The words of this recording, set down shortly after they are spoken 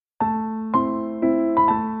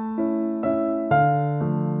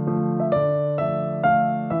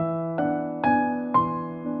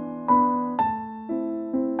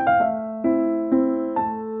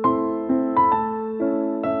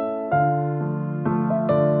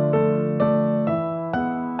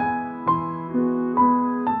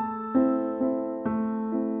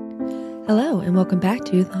Hello, and welcome back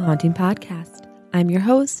to the Haunting Podcast. I'm your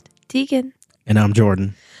host, Tegan. And I'm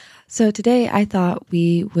Jordan. So today I thought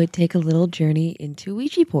we would take a little journey into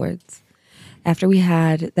Ouija boards. After we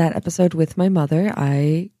had that episode with my mother,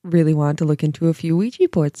 I really wanted to look into a few Ouija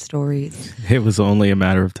board stories. It was only a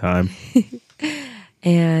matter of time.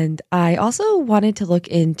 And I also wanted to look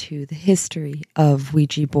into the history of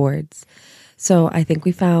Ouija boards. So I think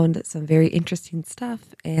we found some very interesting stuff.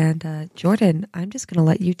 And Jordan, I'm just going to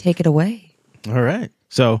let you take it away. All right.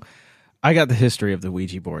 So I got the history of the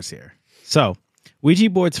Ouija boards here. So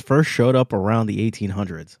Ouija boards first showed up around the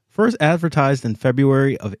 1800s. First advertised in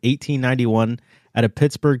February of 1891 at a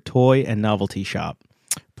Pittsburgh toy and novelty shop.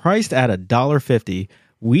 Priced at $1.50,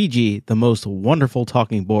 Ouija, the most wonderful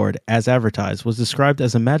talking board as advertised, was described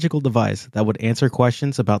as a magical device that would answer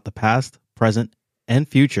questions about the past, present, and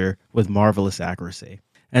future with marvelous accuracy,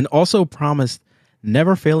 and also promised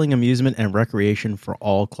never-failing amusement and recreation for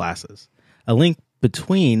all classes. A link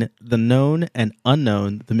between the known and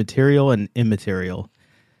unknown, the material and immaterial.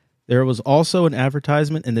 There was also an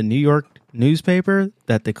advertisement in the New York newspaper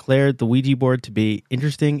that declared the Ouija board to be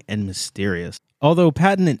interesting and mysterious. Although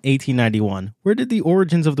patented in 1891, where did the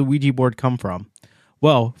origins of the Ouija board come from?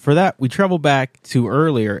 Well, for that, we travel back to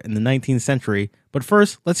earlier in the 19th century, but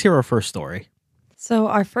first, let's hear our first story. So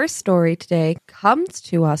our first story today comes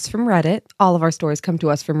to us from Reddit. All of our stories come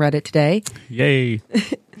to us from Reddit today. Yay.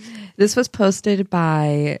 This was posted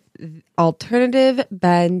by Alternative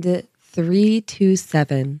Bend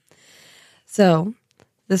 327. So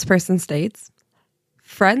this person states,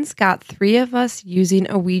 friends got 3 of us using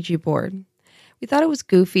a Ouija board. We thought it was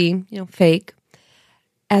goofy, fake.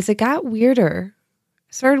 As it got weirder,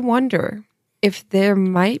 I started to wonder if there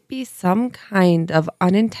might be some kind of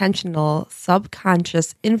unintentional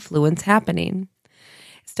subconscious influence happening.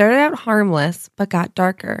 It started out harmless, but got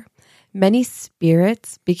darker. Many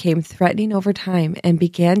spirits became threatening over time and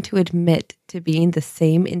began to admit to being the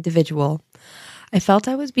same individual. I felt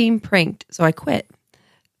I was being pranked, so I quit.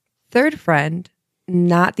 Third friend,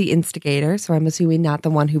 not the instigator, so I'm assuming not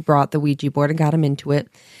the one who brought the Ouija board and got him into it,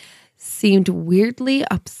 seemed weirdly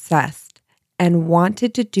obsessed and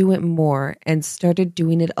wanted to do it more and started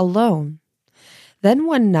doing it alone. Then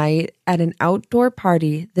one night at an outdoor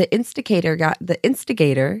party, the instigator got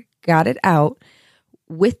it out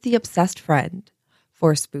with the obsessed friend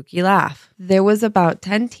for a spooky laugh. There was about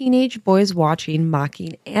 10 teenage boys watching,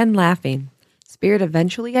 mocking, and laughing. Spirit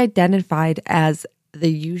eventually identified as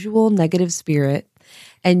the usual negative spirit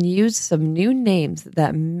and used some new names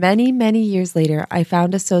that many, many years later I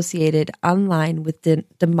found associated online with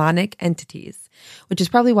demonic entities, which is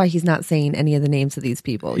probably why he's not saying any of the names of these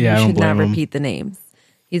people. Yeah, you should not him. repeat the names.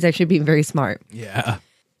 He's actually being very smart. Yeah.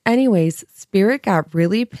 Anyways, Spirit got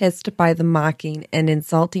really pissed by the mocking and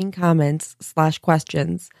insulting comments /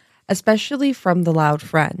 questions, especially from the loud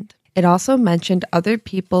friend. It also mentioned other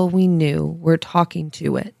people we knew were talking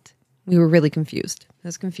to it. We were really confused. It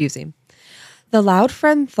was confusing. The loud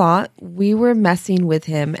friend thought we were messing with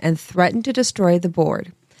him and threatened to destroy the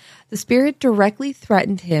board. The spirit directly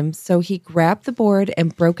threatened him, so he grabbed the board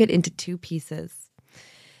and broke it into 2 pieces.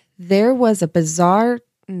 There was a bizarre,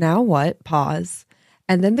 now what, pause,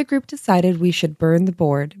 and then the group decided we should burn the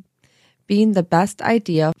board, being the best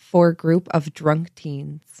idea for a group of drunk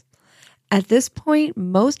teens. At this point,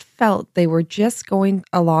 most felt they were just going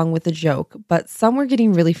along with the joke, but some were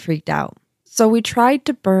getting really freaked out. So we tried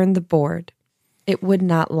to burn the board. It would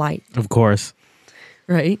not light. Of course.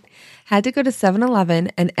 Right? Had to go to 7-Eleven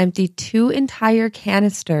and empty 2 entire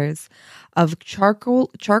canisters of charcoal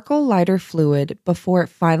lighter fluid before it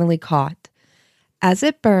finally caught. As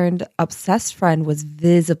it burned, obsessed friend was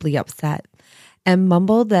visibly upset and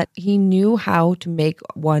mumbled that he knew how to make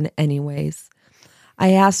one anyways.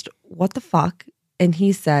 I asked, what the fuck? And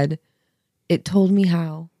he said, it told me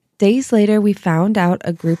how. Days later, we found out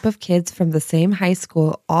a group of kids from the same high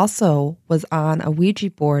school also was on a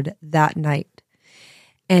Ouija board that night.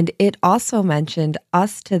 And it also mentioned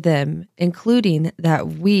us to them, including that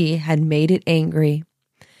we had made it angry.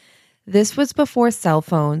 This was before cell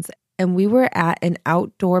phones, and we were at an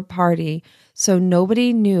outdoor party, so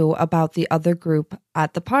nobody knew about the other group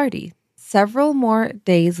at the party. Several more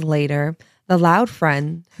days later, the loud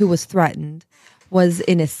friend, who was threatened, was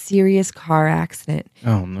in a serious car accident.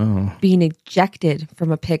 Oh, no. Being ejected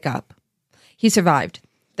from a pickup. He survived.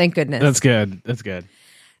 Thank goodness. That's good. That's good.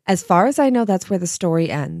 As far as I know, that's where the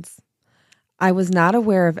story ends. I was not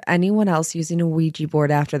aware of anyone else using a Ouija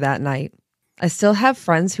board after that night. I still have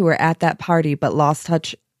friends who were at that party but lost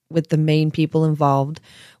touch with the main people involved.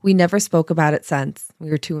 We never spoke about it since. We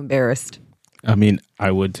were too embarrassed. I mean,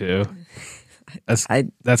 I would too.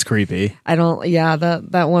 That's creepy. I don't, yeah,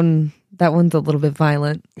 that That one's a little bit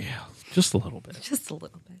violent. Yeah, just a little bit. Just a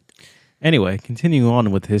little bit. Anyway, continuing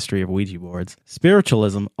on with the history of Ouija boards.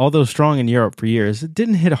 Spiritualism, although strong in Europe for years,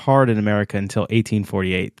 didn't hit hard in America until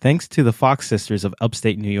 1848, thanks to the Fox sisters of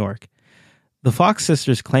upstate New York. The Fox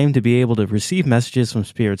sisters claimed to be able to receive messages from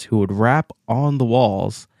spirits who would rap on the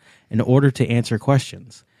walls in order to answer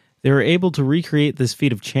questions. They were able to recreate this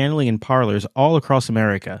feat of channeling in parlors all across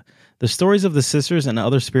America. The stories of the sisters and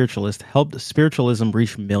other spiritualists helped spiritualism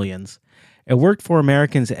reach millions. It worked for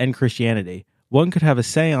Americans and Christianity. One could have a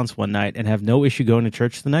seance one night and have no issue going to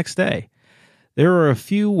church the next day. There are a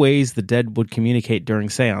few ways the dead would communicate during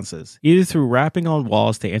seances, either through rapping on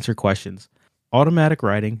walls to answer questions, automatic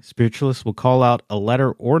writing, spiritualists would call out a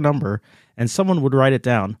letter or number, and someone would write it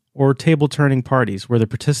down, or table-turning parties where the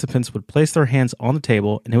participants would place their hands on the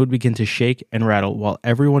table and it would begin to shake and rattle while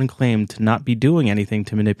everyone claimed to not be doing anything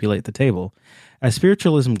to manipulate the table. As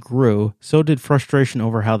spiritualism grew, so did frustration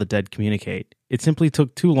over how the dead communicate. It simply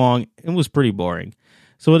took too long and was pretty boring.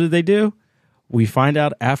 So what did they do? We find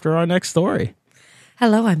out after our next story.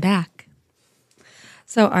 Hello, I'm back.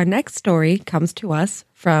 So our next story comes to us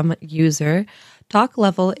from user Talk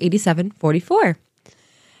Level 8744.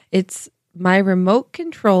 It's my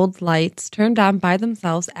remote-controlled lights turned on by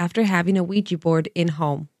themselves after having a Ouija board in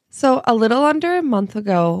home. So a little under a month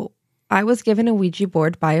ago, I was given a Ouija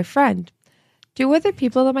board by a friend. 2 other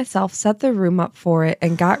people and myself set the room up for it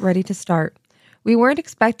and got ready to start. We weren't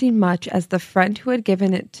expecting much, as the friend who had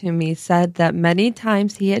given it to me said that many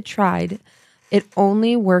times he had tried, it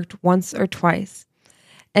only worked once or twice.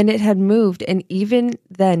 And it had moved, and even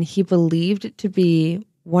then he believed to be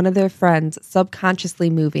one of their friends subconsciously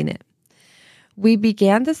moving it. We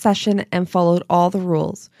began the session and followed all the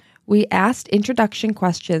rules. We asked introduction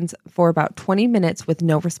questions for about 20 minutes with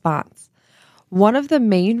no response. One of the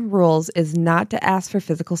main rules is not to ask for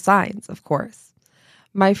physical signs, of course.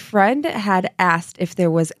 My friend had asked if there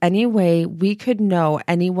was any way we could know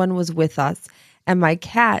anyone was with us, and my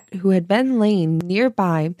cat, who had been laying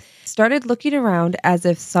nearby, started looking around as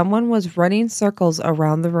if someone was running circles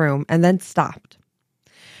around the room and then stopped.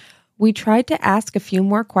 We tried to ask a few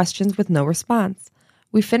more questions with no response.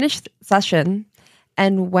 We finished session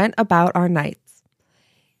and went about our nights.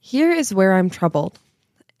 Here is where I'm troubled.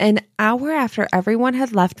 An hour after everyone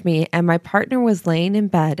had left me and my partner was laying in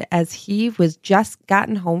bed as he was just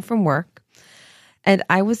gotten home from work, and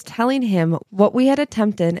I was telling him what we had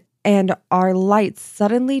attempted, and our lights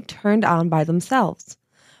suddenly turned on by themselves.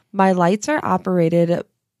 My lights are operated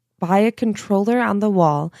by a controller on the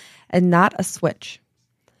wall and not a switch.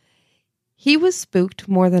 He was spooked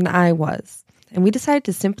more than I was, and we decided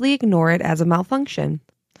to simply ignore it as a malfunction.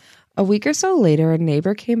 A week or so later, a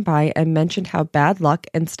neighbor came by and mentioned how bad luck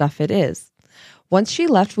and stuff it is. Once she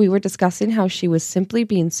left, we were discussing how she was simply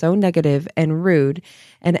being so negative and rude,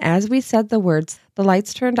 and as we said the words, the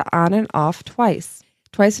lights turned on and off twice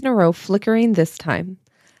in a row, flickering this time.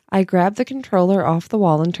 I grabbed the controller off the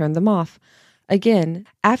wall and turned them off. Again,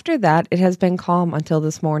 after that, it has been calm until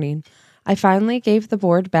this morning. I finally gave the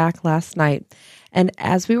board back last night, and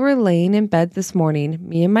as we were laying in bed this morning,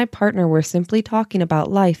 me and my partner were simply talking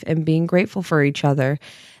about life and being grateful for each other,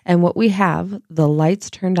 and what we have, the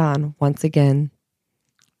lights turned on once again.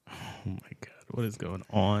 Oh my God, what is going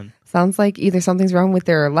on? Sounds like either something's wrong with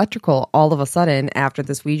their electrical all of a sudden after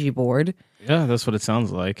this Ouija board. Yeah, that's what it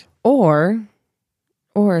sounds like. Or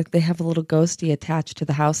they have a little ghosty attached to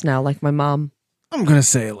the house now, like my mom. I'm going to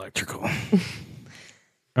say electrical.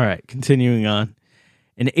 All right, continuing on.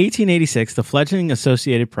 In 1886, the fledgling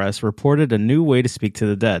Associated Press reported a new way to speak to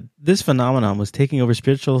the dead. This phenomenon was taking over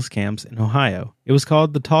spiritualist camps in Ohio. It was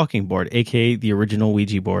called the talking board, aka the original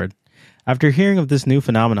Ouija board. After hearing of this new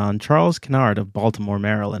phenomenon, Charles Kennard of Baltimore,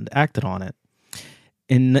 Maryland, acted on it.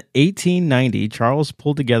 In 1890, Charles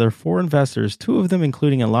pulled together 4 investors, 2 of them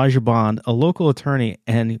including Elijah Bond, a local attorney,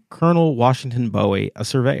 and Colonel Washington Bowie, a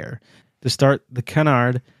surveyor, to start the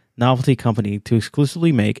Kennard Novelty Company to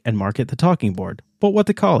exclusively make and market the talking board. But what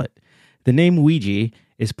to call it? The name Ouija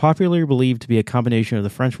is popularly believed to be a combination of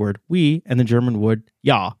the French word oui and the German word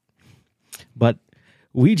ja. But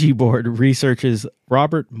Ouija board researchers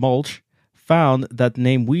Robert Mulch found that the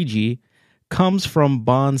name Ouija comes from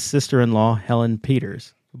Bond's sister-in-law Helen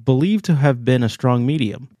Peters, believed to have been a strong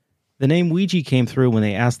medium. The name Ouija came through when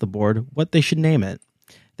they asked the board what they should name it.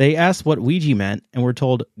 They asked what Ouija meant and were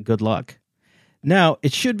told good luck. Now,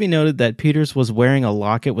 it should be noted that Peters was wearing a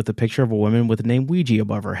locket with a picture of a woman with the name Ouija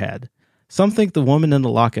above her head. Some think the woman in the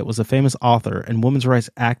locket was a famous author and women's rights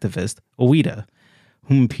activist, Ouida,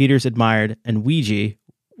 whom Peters admired, and Ouija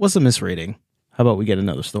was a misreading. How about we get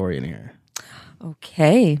another story in here?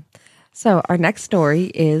 Okay. So our next story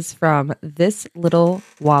is from This Little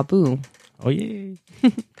Waboo. Oh, yeah.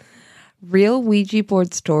 Real Ouija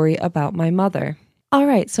board story about my mother. All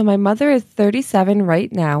right, so my mother is 37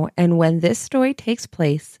 right now, and when this story takes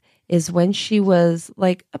place is when she was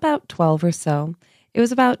like about 12 or so. It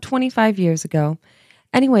was about 25 years ago.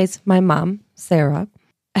 Anyways, my mom, Sarah,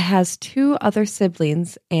 has 2 other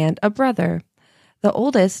siblings and a brother. The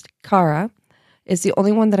oldest, Kara, is the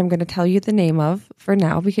only one that I'm going to tell you the name of for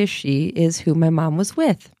now because she is who my mom was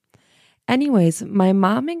with. Anyways, my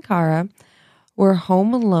mom and Kara were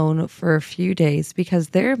home alone for a few days because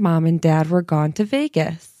their mom and dad were gone to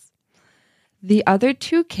Vegas. The other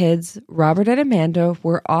 2 kids, Robert and Amanda,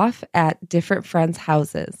 were off at different friends'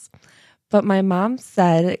 houses. But my mom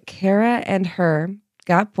said Kara and her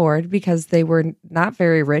got bored because they were not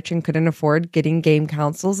very rich and couldn't afford getting game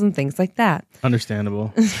consoles and things like that.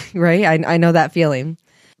 Understandable. Right? I know that feeling.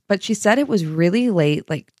 But she said it was really late,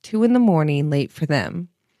 like 2 a.m, late for them.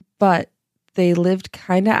 But they lived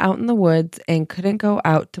kind of out in the woods and couldn't go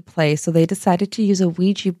out to play, so they decided to use a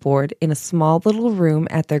Ouija board in a small little room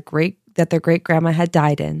that their great grandma had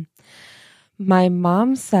died in. My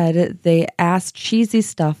mom said they asked cheesy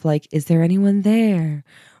stuff like, "Is there anyone there?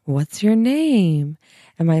 What's your name?"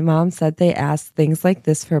 And my mom said they asked things like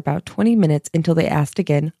this for about 20 minutes until they asked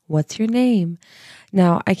again, "What's your name?"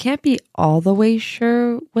 Now, I can't be all the way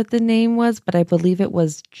sure what the name was, but I believe it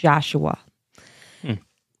was Joshua.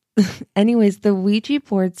 Anyways, the Ouija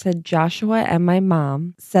board said Joshua, and my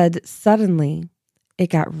mom said suddenly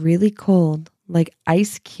it got really cold, like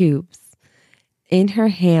ice cubes in her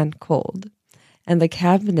hand cold. And the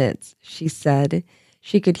cabinets, she said,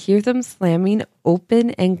 she could hear them slamming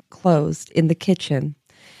open and closed in the kitchen.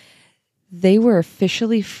 They were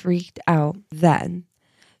officially freaked out then.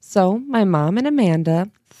 So my mom and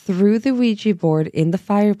Amanda threw the Ouija board in the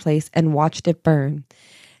fireplace and watched it burn.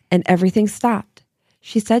 And everything stopped.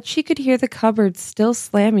 She said she could hear the cupboard still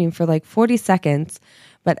slamming for like 40 seconds,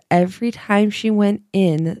 but every time she went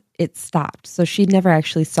in, it stopped. So she never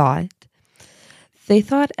actually saw it. They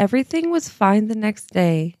thought everything was fine the next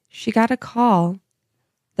day. She got a call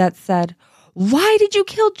that said, "Why did you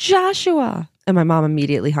kill Joshua?" And my mom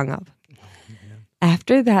immediately hung up.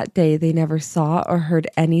 After that day, they never saw or heard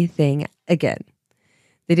anything again.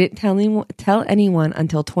 They didn't tell anyone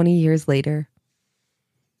until 20 years later.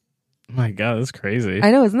 Oh my God, that's crazy.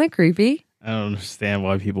 I know, isn't that creepy? I don't understand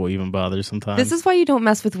why people even bother sometimes. This is why you don't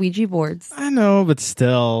mess with Ouija boards. I know, but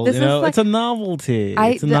still, This is like- it's a novelty.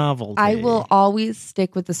 It's a novelty. I will always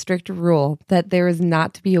stick with the strict rule that there is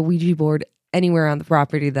not to be a Ouija board anywhere on the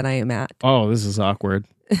property that I am at. Oh, this is awkward.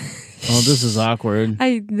 This is awkward.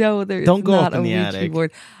 I know there is Don't go not up in a the Ouija attic.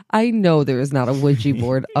 board. I know there is not a Ouija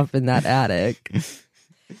board up in that attic.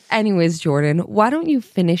 Anyways, Jordan, why don't you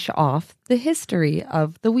finish off the history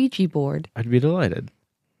of the Ouija board? I'd be delighted.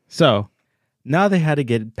 So, now they had to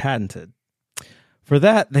get it patented. For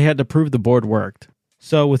that, they had to prove the board worked.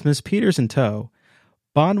 So, with Miss Peters in tow,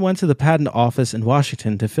 Bond went to the patent office in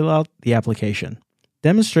Washington to fill out the application.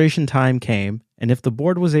 Demonstration time came, and if the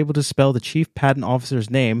board was able to spell the chief patent officer's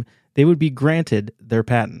name, they would be granted their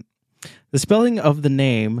patent. The spelling of the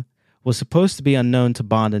name was supposed to be unknown to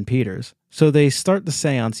Bond and Peters, so they start the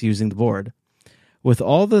seance using the board. With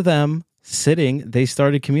all of them sitting, they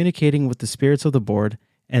started communicating with the spirits of the board,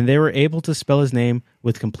 and they were able to spell his name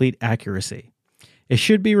with complete accuracy. It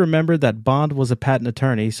should be remembered that Bond was a patent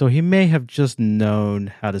attorney, so he may have just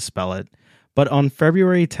known how to spell it. But on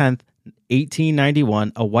February 10th,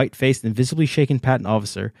 1891, a white-faced and visibly shaken patent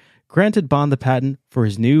officer granted Bond the patent for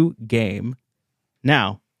his new game.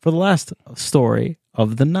 Now, for the last story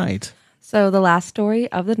of the night. So the last story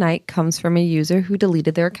of the night comes from a user who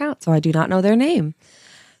deleted their account, so I do not know their name.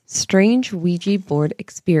 Strange Ouija board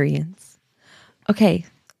experience. Okay,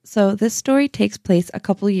 so this story takes place a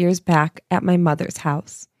couple years back at my mother's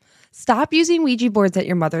house. Stop using Ouija boards at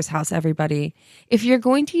your mother's house, everybody. If you're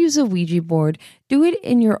going to use a Ouija board, do it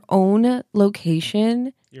in your own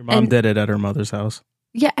location. Your mom did it at her mother's house.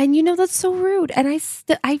 Yeah, and you know, that's so rude. And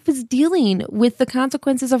I was dealing with the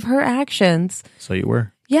consequences of her actions. So you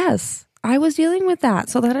were? Yes, I was dealing with that.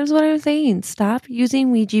 So that is what I'm saying. Stop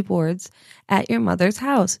using Ouija boards at your mother's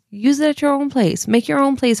house. Use it at your own place. Make your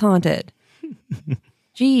own place haunted.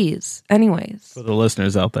 Jeez. Anyways. For the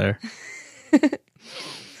listeners out there.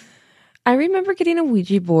 I remember getting a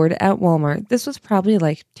Ouija board at Walmart. This was probably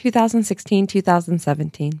like 2016,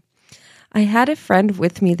 2017. I had a friend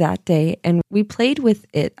with me that day, and we played with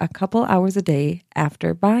it a couple hours a day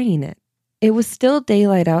after buying it. It was still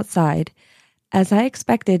daylight outside. As I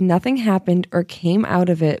expected, nothing happened or came out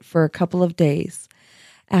of it for a couple of days.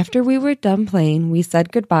 After we were done playing, we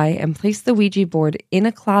said goodbye and placed the Ouija board in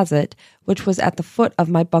a closet, which was at the foot of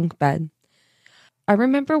my bunk bed. I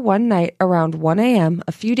remember one night around 1 a.m.,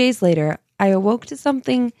 a few days later, I awoke to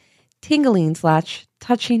something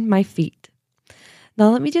tingling/touching my feet.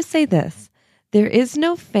 Now, let me just say this. There is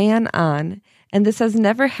no fan on, and this has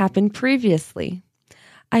never happened previously.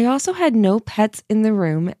 I also had no pets in the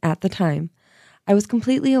room at the time. I was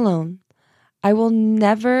completely alone. I will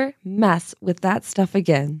never mess with that stuff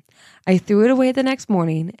again. I threw it away the next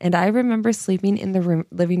morning, and I remember sleeping in the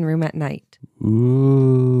living room at night.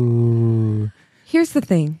 Ooh. Here's the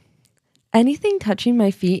thing. Anything touching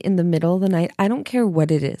my feet in the middle of the night, I don't care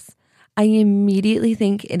what it is. I immediately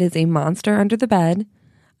think it is a monster under the bed.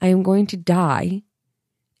 I am going to die.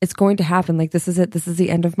 It's going to happen. Like, this is it. This is the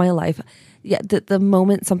end of my life. Yeah, the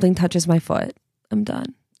moment something touches my foot, I'm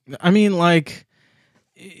done. I mean, like,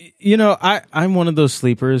 you know, I'm one of those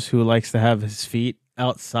sleepers who likes to have his feet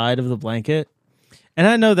outside of the blanket. And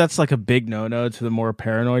I know that's like a big no-no to the more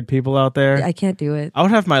paranoid people out there. I can't do it. I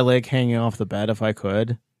would have my leg hanging off the bed if I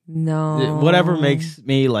could. No. Whatever makes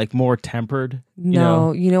me like more tempered.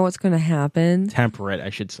 No, you know what's going to happen? Temperate, I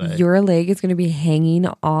should say. Your leg is going to be hanging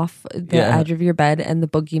off the edge of your bed, and the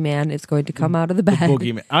boogeyman is going to come out of the bed.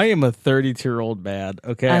 Boogeyman. I am a 32-year-old man,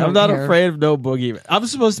 okay? I'm not care. afraid of no boogeyman. I'm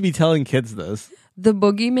supposed to be telling kids this. The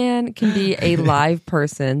boogeyman can be a live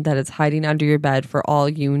person that is hiding under your bed for all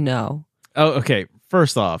you know. Oh, okay.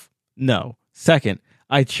 First off, no. Second,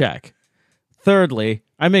 I check. Thirdly,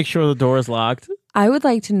 I make sure the door is locked. I would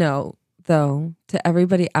like to know, though, to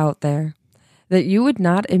everybody out there, that you would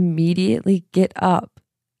not immediately get up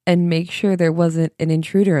and make sure there wasn't an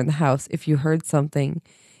intruder in the house if you heard something.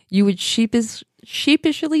 You would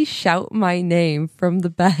sheepishly shout my name from the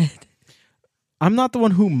bed. I'm not the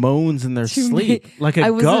one who moans in their sleep like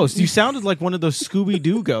a ghost. You sounded like one of those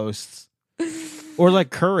Scooby-Doo ghosts. Or like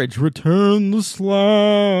Courage, return the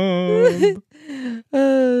slab.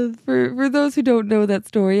 For those who don't know that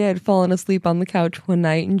story, I had fallen asleep on the couch one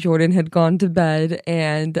night and Jordan had gone to bed,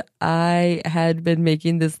 and I had been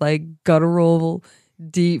making this like guttural,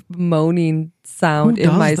 deep moaning sound in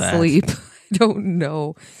my sleep. I don't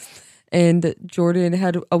know. And Jordan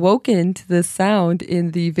had awoken to this sound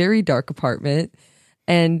in the very dark apartment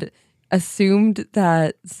and assumed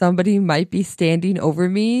that somebody might be standing over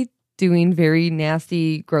me doing very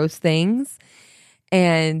nasty, gross things.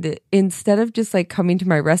 And instead of just like coming to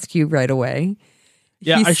my rescue right away.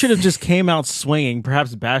 Yeah, I should have just came out swinging,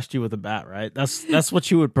 perhaps bashed you with a bat, right? That's what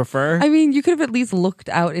you would prefer? I mean, you could have at least looked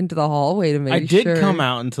out into the hallway to make sure. I did come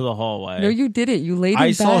out into the hallway. No, you didn't. You laid in bed.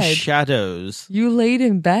 I saw shadows. You laid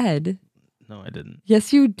in bed. No, I didn't.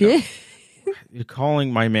 Yes, you did. No. You're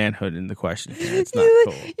calling my manhood into question here. It's not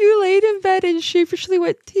cool. You laid in bed and sheepishly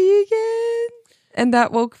went, Tegan. And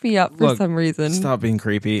that woke me up for some reason. Stop being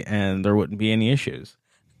creepy and there wouldn't be any issues.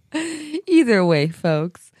 Either way,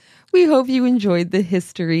 folks, we hope you enjoyed the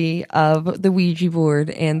history of the Ouija board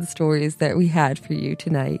and the stories that we had for you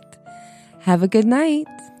tonight. Have a good night.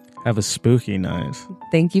 Have a spooky night.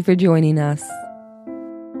 Thank you for joining us.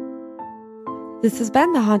 This has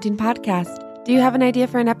been The Haunting Podcast. Do you have an idea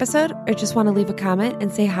for an episode or just want to leave a comment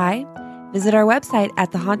and say hi? Visit our website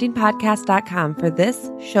at thehauntingpodcast.com for this,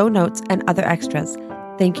 show notes, and other extras.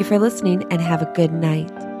 Thank you for listening and have a good night.